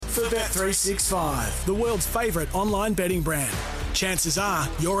for Bet365, the world's favourite online betting brand. Chances are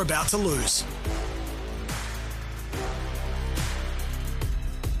you're about to lose.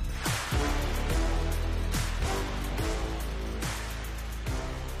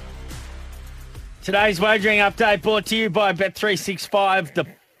 Today's wagering update brought to you by Bet365, the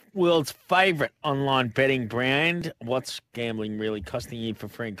world's favourite online betting brand. What's gambling really costing you? For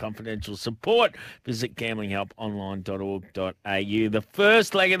free and confidential support, visit gamblinghelponline.org.au. The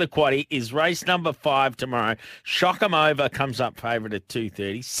first leg of the quaddie is race number 5 tomorrow. Shock 'em Over comes up favourite at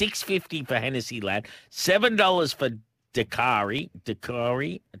 2:30. $6.50 for Hennessy Lad. $7 for Dakari,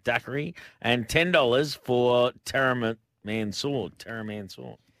 and $10 for Terra Mansour.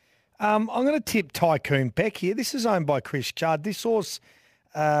 I'm going to tip Tycoon Beck here. This is owned by Chris Judd. This horse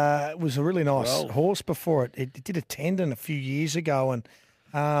was a really nice horse before it. It did a tendon a few years ago, and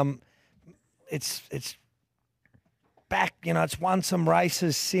it's back. You know, it's won some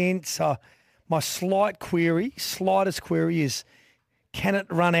races since. My slightest query is, can it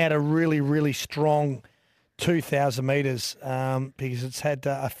run out a really, really strong 2,000 metres? Because it's had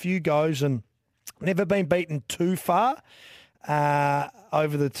a few goes and never been beaten too far.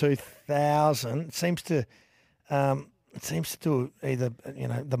 Over the 2,000, it seems to do either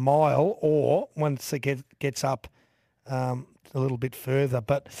the mile or once it gets up a little bit further.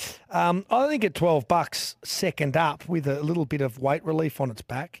 But I think at $12, second up with a little bit of weight relief on its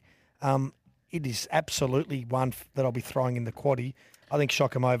back, it is absolutely one that I'll be throwing in the quaddie. I think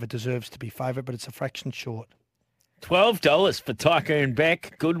Shock 'em Over deserves to be favourite, but it's a fraction short. $12 for Tycoon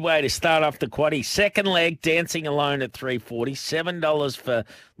Beck. Good way to start off the quaddie. Second leg, Dancing Alone at $3.40. $7 for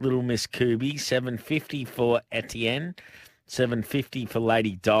Little Miss Kubi. $7.50 for Etienne. $7.50 for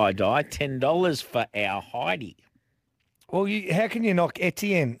Lady Di Di. $10 for Our Heidi. Well, how can you knock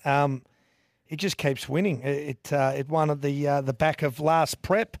Etienne? It just keeps winning. It won at the back of last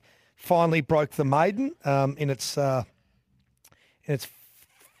prep. Finally broke the maiden in its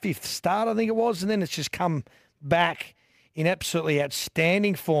fifth start, I think it was, and then it's just come back in absolutely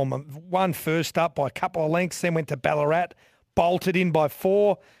outstanding form. Won first up by a couple of lengths, then went to Ballarat, bolted in by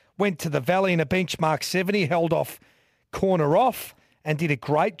 4, went to the Valley in a benchmark 70, held off corner off, and did a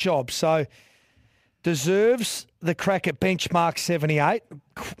great job. So deserves the crack at benchmark 78.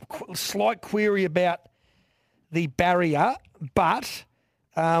 Slight query about the barrier, but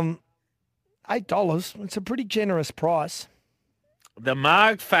 $8, it's a pretty generous price. The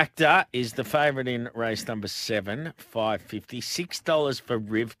Marg Factor is the favourite in race number 7, $5.50. $6 for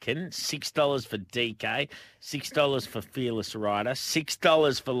Rivkin, $6 for DK, $6 for Fearless Rider,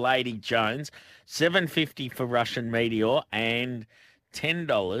 $6 for Lady Jones, $7.50 for Russian Meteor, and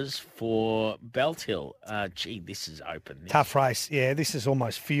 $10 for Belt Hill. This is open. Tough race. Yeah, this is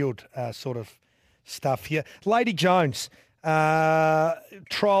almost field sort of stuff here. Lady Jones,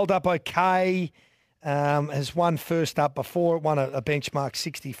 trialled up okay. Has won first up before. It won a benchmark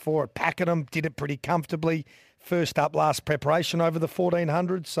 64 at Pakenham. Did it pretty comfortably. First up last preparation over the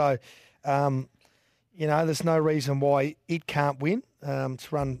 1400. So, there's no reason why it can't win.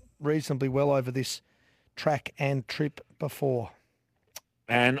 It's run reasonably well over this track and trip before.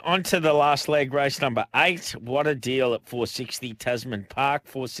 And on to the last leg, race number 8. What a deal at $4.60. Tasman Park,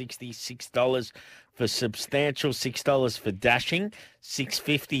 $4.60, $6 for Substantial, $6 for Dashing,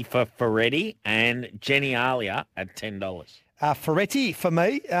 $6.50 for Ferretti, and Jenny Alia at $10. Ferretti for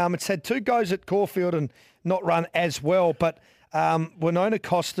me. It's had 2 goes at Caulfield and not run as well, but Winona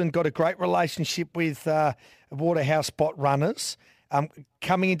Costin got a great relationship with Waterhouse Bot runners.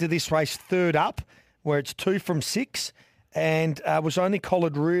 Coming into this race third up, where it's 2 from 6, and was only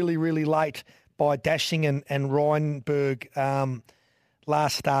collared really, really late by Dashing and Reinberg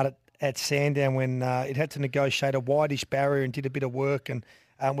last start at Sandown when it had to negotiate a wideish barrier and did a bit of work and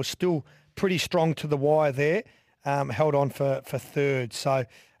was still pretty strong to the wire there, held on for third. So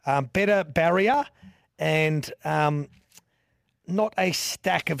better barrier and not a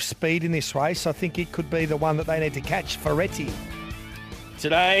stack of speed in this race. I think it could be the one that they need to catch, Ferretti.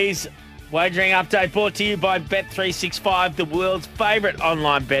 Today's wagering update brought to you by Bet365, the world's favourite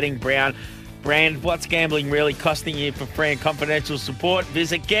online betting brand. What's gambling really costing you? For free and confidential support,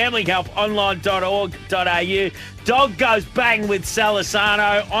 visit gamblinghelponline.org.au. Dog goes bang with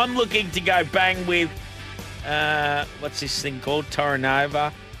Salisano. I'm looking to go bang with, what's this thing called?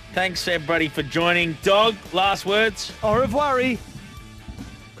 Torrenova. Thanks, everybody, for joining. Dog, last words? Au revoir.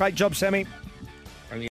 Great job, Sammy.